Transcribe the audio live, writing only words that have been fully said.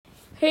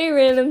Hey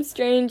random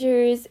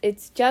strangers,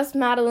 it's just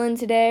Madeline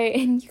today,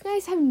 and you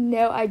guys have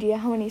no idea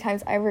how many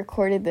times I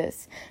recorded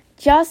this.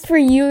 Just for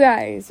you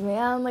guys,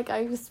 man.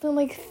 I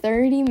spent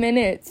 30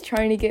 minutes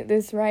trying to get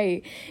this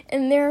right.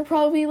 And there are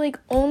probably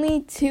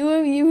only 2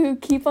 of you who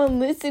keep on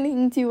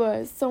listening to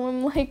us. So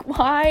I'm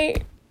why?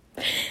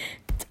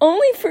 It's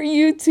only for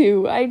you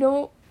 2. I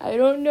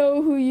don't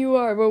know who you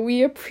are, but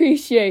we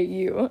appreciate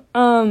you.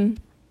 If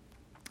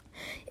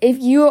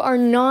you are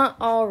not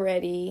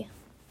already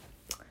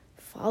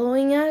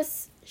following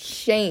us,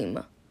 shame,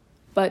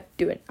 but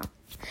do it now.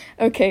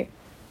 Okay,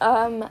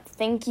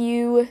 thank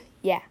you.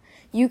 Yeah,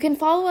 you can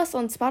follow us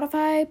on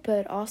Spotify,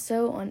 but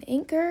also on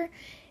Anchor,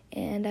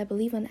 and I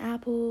believe on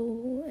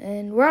Apple,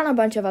 and we're on a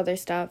bunch of other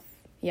stuff.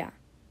 Yeah.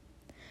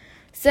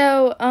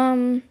 So,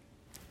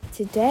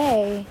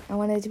 today I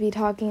wanted to be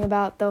talking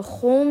about the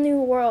whole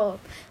new world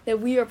that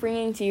we are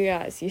bringing to you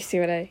guys. You see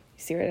what I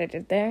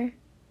did there?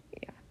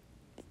 Yeah,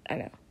 I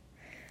know.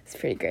 It's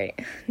pretty great.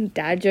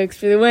 Dad jokes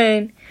for the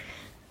win.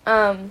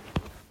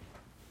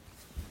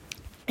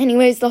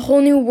 Anyways, the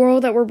whole new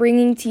world that we're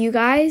bringing to you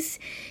guys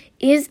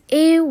is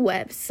a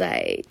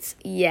website.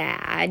 Yeah,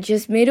 I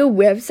just made a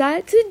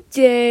website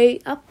today.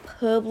 I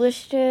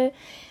published it,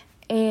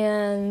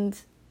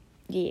 and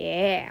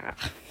yeah,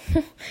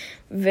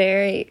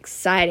 very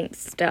exciting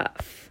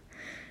stuff.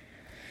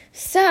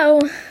 So,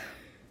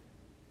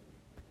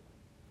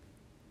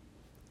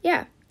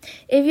 yeah.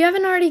 If you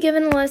haven't already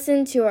given a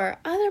listen to our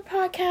other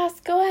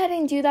podcasts, go ahead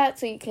and do that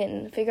so you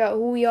can figure out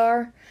who we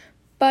are.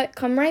 But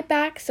come right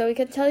back so we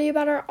can tell you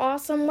about our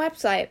awesome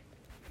website.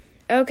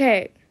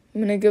 Okay,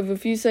 I'm going to give a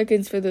few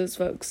seconds for those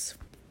folks.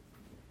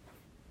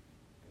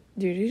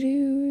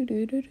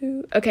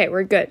 Okay,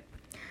 we're good.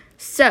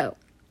 So,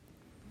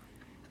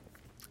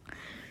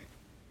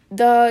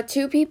 the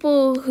 2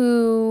 people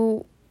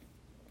who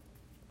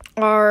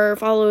are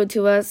followed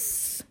to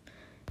us,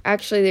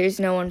 actually, there's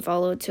no one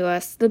followed to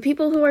us. The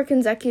people who are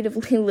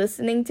consecutively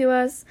listening to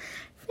us,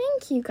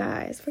 thank you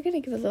guys. We're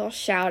going to give a little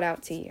shout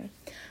out to you.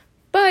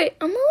 But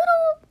I'm a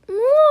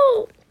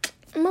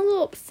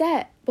little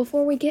upset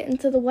before we get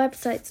into the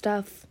website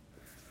stuff.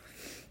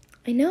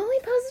 I know we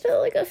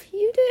posted it a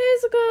few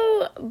days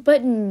ago,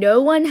 but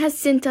no one has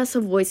sent us a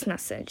voice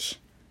message.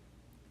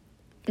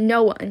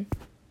 No one.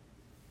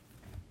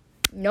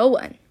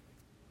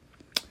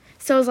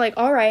 So I was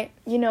all right,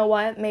 you know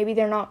what? Maybe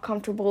they're not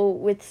comfortable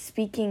with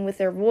speaking with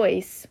their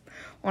voice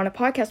on a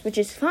podcast, which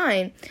is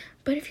fine.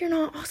 But if you're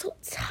not, also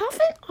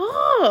toughen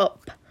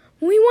up.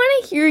 We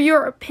want to hear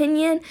your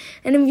opinion.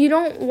 And if you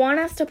don't want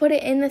us to put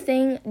it in the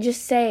thing,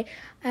 just say,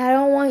 I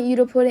don't want you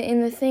to put it in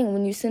the thing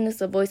when you send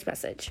us a voice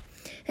message.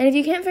 And if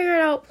you can't figure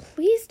it out,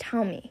 please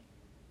tell me.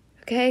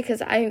 Okay?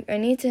 Because I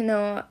need to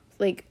know,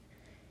 I've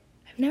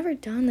never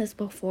done this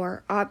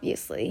before,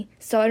 obviously.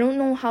 So I don't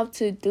know how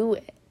to do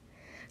it.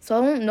 So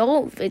I don't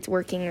know if it's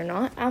working or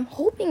not. I'm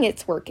hoping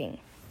it's working.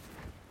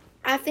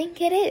 I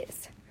think it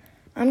is.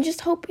 I'm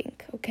just hoping,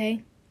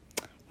 okay?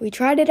 We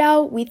tried it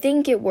out. We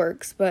think it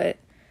works, but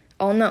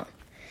I'll know.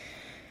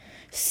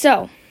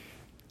 So,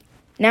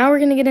 now we're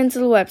going to get into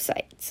the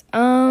website.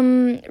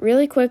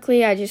 Really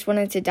quickly, I just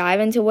wanted to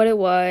dive into what it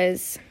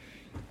was.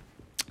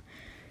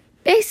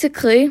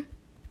 Basically,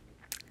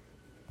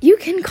 you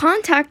can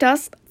contact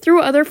us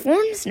through other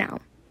forms now.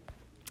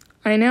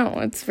 I know,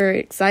 it's very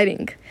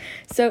exciting.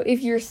 So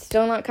if you're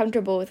still not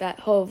comfortable with that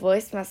whole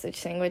voice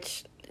message thing,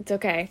 which it's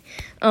okay,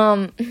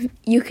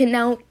 you can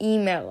now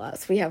email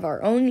us. We have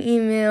our own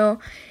email,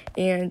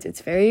 and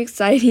it's very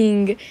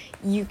exciting.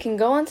 You can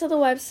go onto the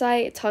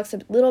website. It talks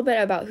a little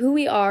bit about who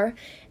we are,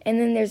 and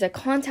then there's a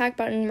contact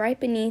button right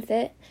beneath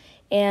it,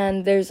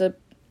 and there's a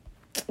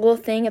little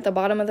thing at the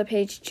bottom of the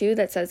page too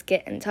that says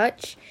get in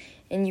touch,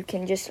 and you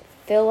can just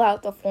fill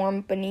out the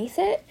form beneath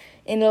it,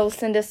 and it'll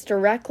send us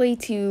directly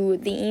to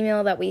the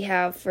email that we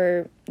have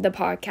for the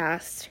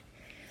podcast.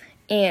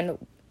 And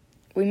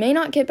we may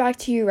not get back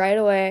to you right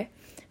away,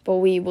 but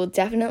we will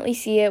definitely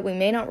see it. We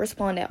may not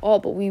respond at all,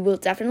 but we will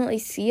definitely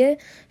see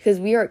it because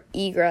we are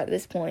eager at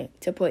this point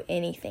to put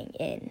anything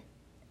in.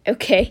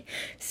 Okay?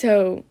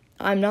 So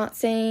I'm not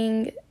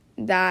saying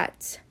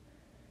that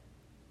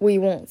we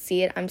won't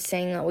see it. I'm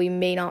saying that we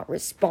may not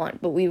respond,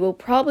 but we will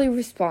probably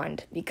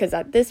respond because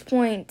at this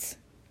point,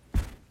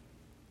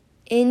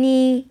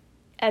 any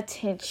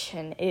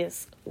attention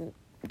is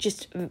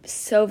just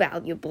so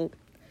valuable.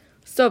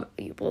 So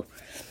valuable.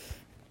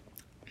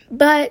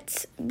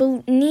 But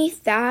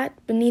beneath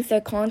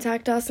the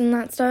contact us and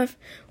that stuff,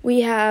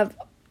 we have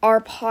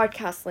our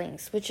podcast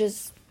links, which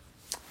is,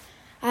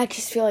 I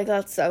just feel like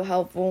that's so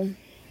helpful.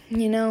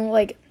 You know,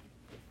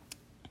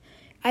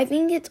 I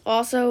think it's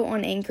also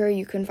on Anchor,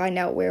 you can find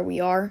out where we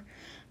are.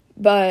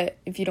 But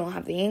if you don't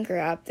have the Anchor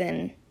app,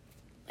 then,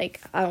 I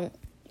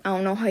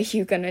don't know how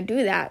you're gonna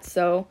do that.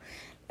 So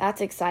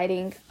that's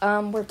exciting.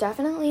 We're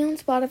definitely on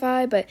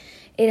Spotify, but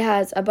it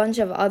has a bunch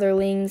of other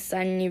links.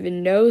 I didn't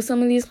even know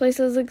some of these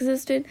places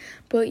existed.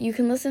 But you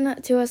can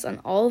listen to us on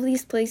all of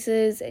these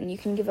places, and you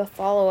can give a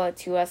follow-up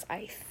to us,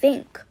 I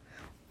think,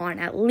 on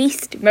at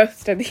least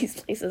most of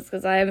these places,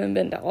 because I haven't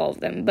been to all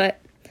of them.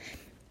 But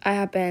I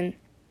have been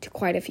to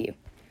quite a few.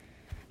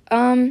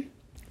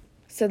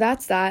 So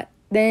that's that.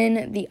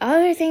 Then the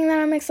other thing that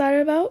I'm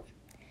excited about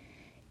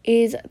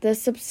is the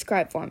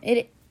subscribe form.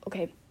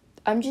 Okay,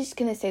 I'm just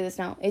going to say this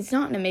now. It's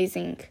not an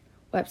amazing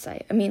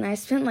website. I mean, I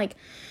spent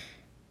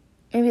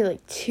maybe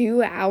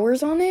 2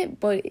 hours on it,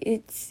 but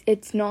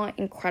it's not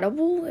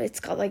incredible. It's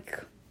got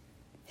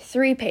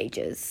 3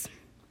 pages.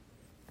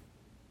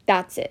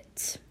 That's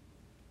it.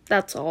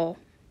 That's all.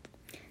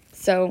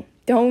 So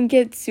don't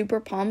get super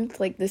pumped.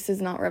 This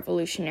is not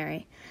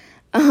revolutionary.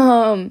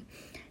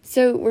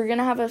 So we're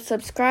gonna have a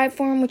subscribe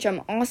form, which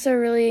I'm also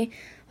really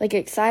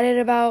excited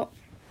about.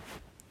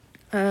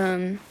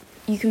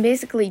 You can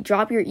basically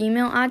drop your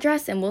email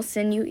address and we'll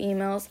send you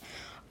emails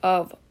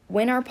of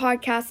when our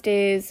podcast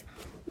is,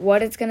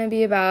 what it's going to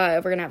be about,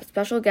 if we're going to have a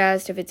special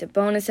guest, if it's a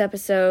bonus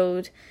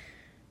episode.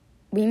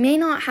 We may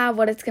not have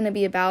what it's going to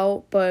be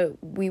about, but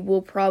we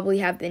will probably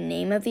have the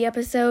name of the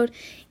episode.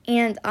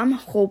 And I'm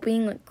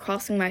hoping,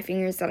 crossing my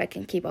fingers, that I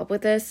can keep up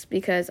with this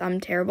because I'm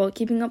terrible at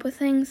keeping up with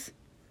things.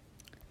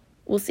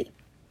 We'll see.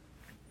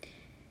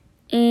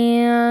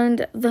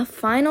 And the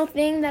final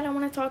thing that I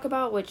want to talk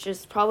about, which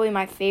is probably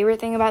my favorite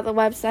thing about the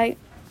website,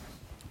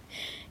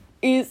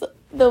 is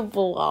the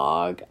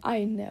blog.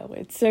 I know,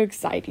 it's so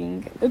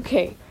exciting.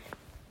 Okay.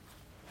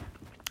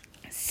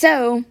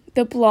 So,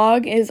 the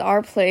blog is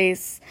our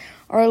place,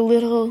 our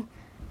little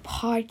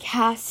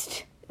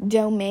podcast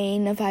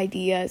domain of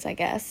ideas, I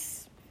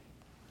guess.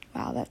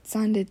 Wow, that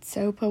sounded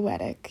so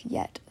poetic,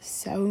 yet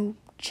so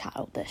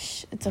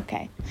childish. It's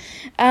okay.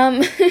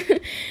 I'm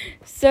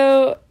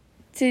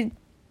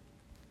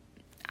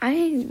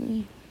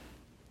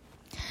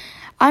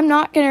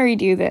not going to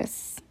redo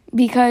this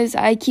because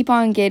I keep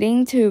on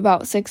getting to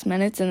about 6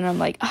 minutes and then I'm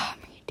like, I'm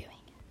redoing it.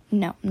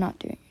 No, I'm not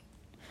doing it.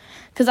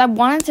 Because I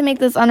wanted to make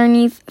this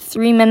underneath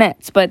 3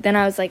 minutes, but then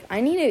I was like, I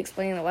need to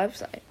explain the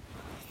website.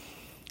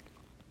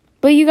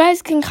 But you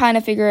guys can kind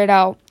of figure it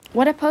out.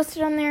 What I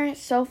posted on there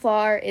so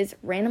far is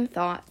random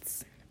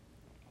thoughts,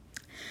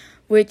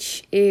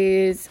 which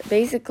is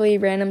basically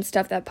random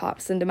stuff that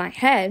pops into my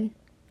head,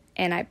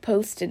 and I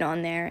post it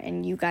on there,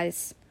 and you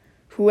guys,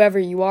 whoever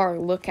you are,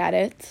 look at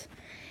it.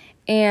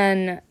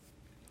 And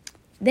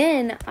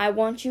then I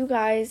want you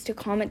guys to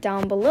comment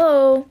down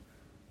below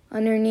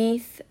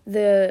underneath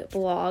the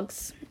blog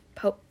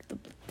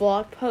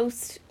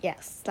post.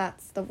 Yes,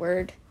 that's the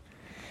word.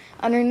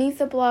 Underneath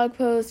the blog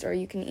post, or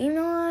you can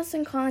email us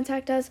and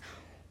contact us,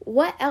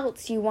 what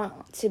else you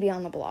want to be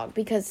on the blog.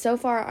 Because so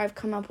far I've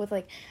come up with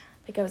I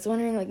was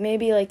wondering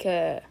maybe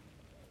I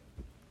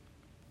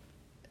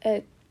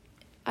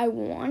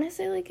want to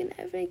say an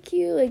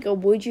FAQ, a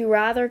would you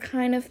rather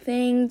kind of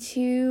thing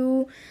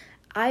too.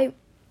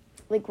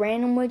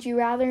 Random would you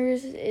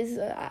rathers is,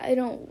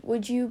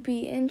 would you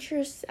be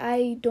interested?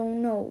 I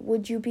don't know.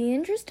 Would you be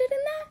interested in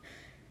that?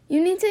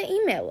 You need to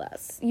email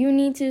us. You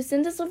need to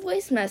send us a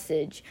voice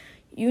message.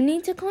 You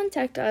need to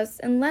contact us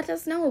and let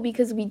us know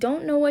because we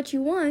don't know what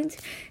you want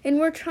and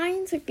we're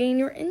trying to gain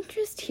your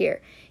interest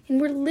here. And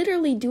we're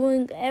literally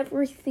doing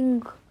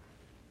everything.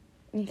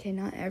 Okay,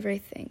 not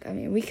everything. I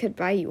mean, we could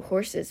buy you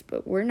horses,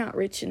 but we're not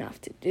rich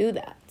enough to do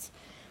that.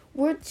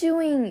 We're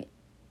doing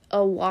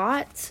a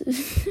lot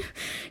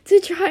to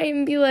try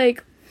and be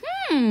what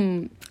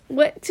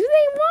do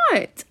they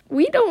want?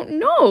 We don't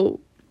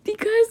know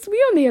because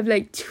we only have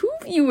 2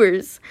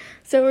 viewers.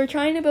 So we're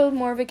trying to build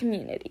more of a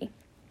community.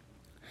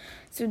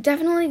 So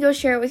definitely go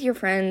share it with your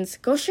friends.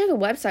 Go share the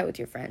website with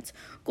your friends.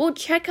 Go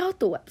check out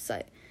the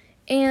website.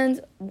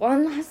 And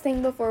one last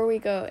thing before we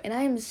go, and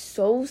I am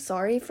so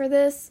sorry for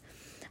this.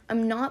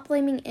 I'm not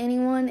blaming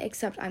anyone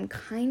except I'm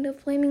kind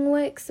of blaming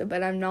Wix,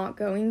 but I'm not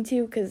going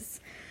to because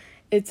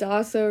it's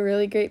also a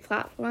really great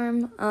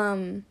platform.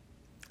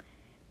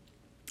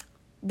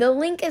 The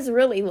link is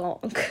really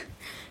long.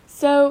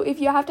 So if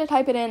you have to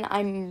type it in,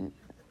 I'm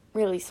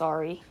really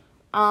sorry.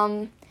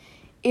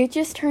 It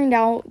just turned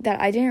out that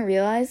I didn't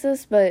realize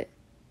this, but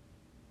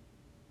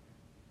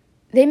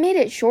they made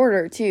it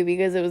shorter too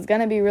because it was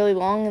going to be really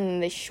long and then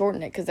they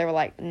shortened it because they were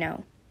like,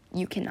 no,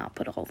 you cannot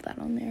put all of that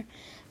on there.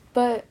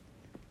 But,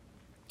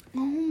 oh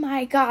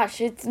my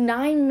gosh, it's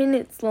 9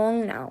 minutes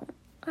long now.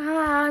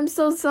 I'm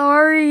so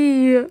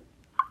sorry.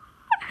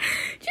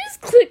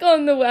 Just click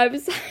on the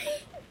website.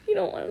 If you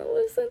don't want to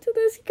listen to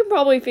this, you can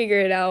probably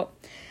figure it out.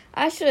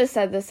 I should have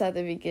said this at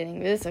the beginning,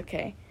 but it's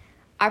okay.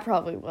 I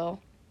probably will.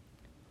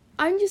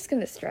 I'm just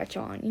going to stretch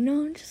on,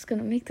 I'm just going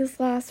to make this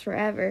last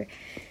forever.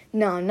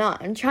 No, I'm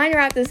not. I'm trying to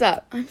wrap this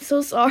up. I'm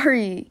so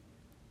sorry.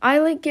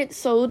 I, get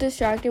so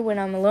distracted when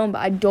I'm alone, but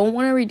I don't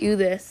want to redo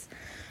this.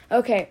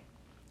 Okay.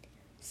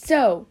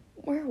 So,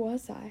 where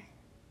was I?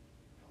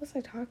 What was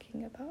I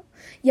talking about?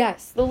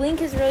 Yes, the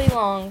link is really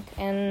long,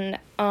 and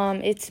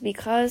it's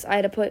because I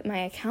had to put my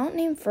account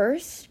name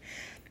first,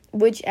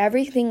 which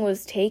everything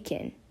was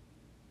taken,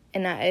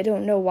 and I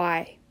don't know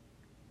why.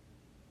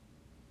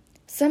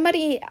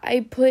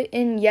 I put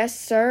in yes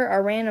sir,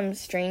 a random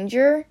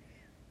stranger,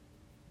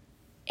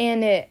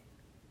 and it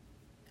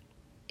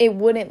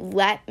wouldn't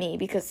let me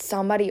because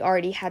somebody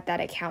already had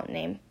that account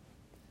name.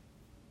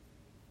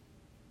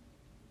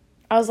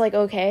 I was like,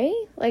 okay,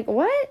 like,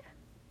 what?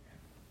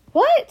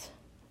 What,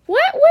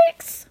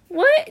 Wix?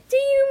 What do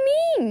you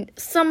mean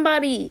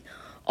somebody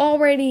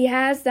already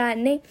has that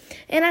name?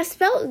 And I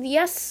spelled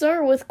yes,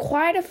 sir, with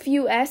quite a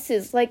few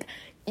S's, like,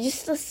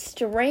 just a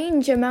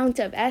strange amount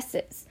of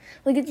S's.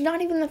 Like, it's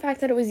not even the fact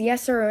that it was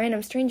yes, sir, or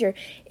random stranger.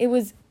 It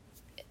was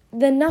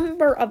the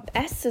number of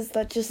S's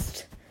that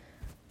just,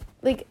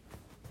 like,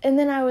 and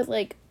then I would,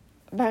 like,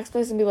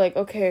 backspace and be like,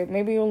 okay,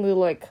 maybe only,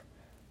 like,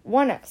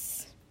 one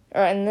S.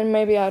 And then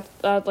maybe I'd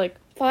like,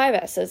 5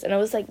 S's. And I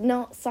was like,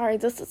 no, sorry,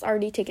 this is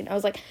already taken. I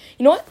was like,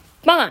 you know what?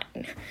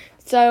 Fine.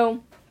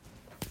 So,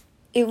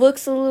 it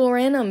looks a little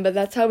random, but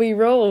that's how we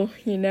roll,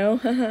 you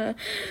know?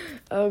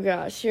 Oh,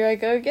 gosh, here I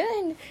go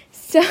again.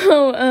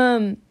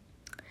 So,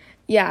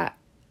 yeah.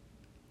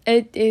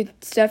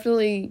 It's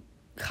definitely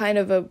kind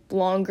of a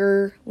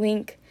longer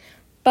link,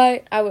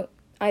 but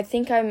I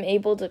think I'm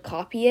able to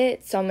copy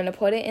it, so I'm going to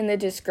put it in the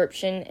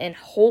description, and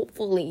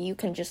hopefully you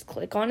can just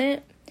click on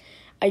it.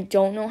 I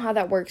don't know how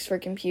that works for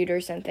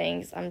computers and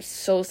things. I'm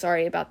so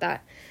sorry about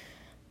that.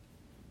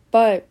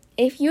 But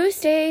if you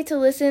stay to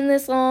listen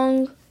this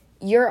long,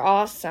 you're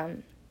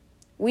awesome.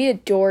 We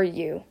adore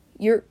you.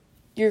 You're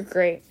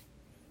great.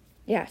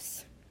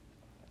 Yes.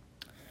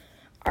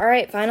 All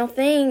right, final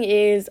thing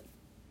is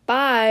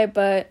bye,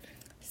 but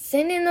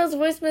send in those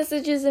voice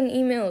messages and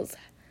emails.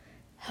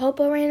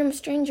 Help a random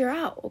stranger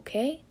out,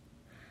 okay?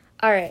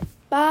 All right,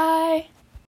 bye.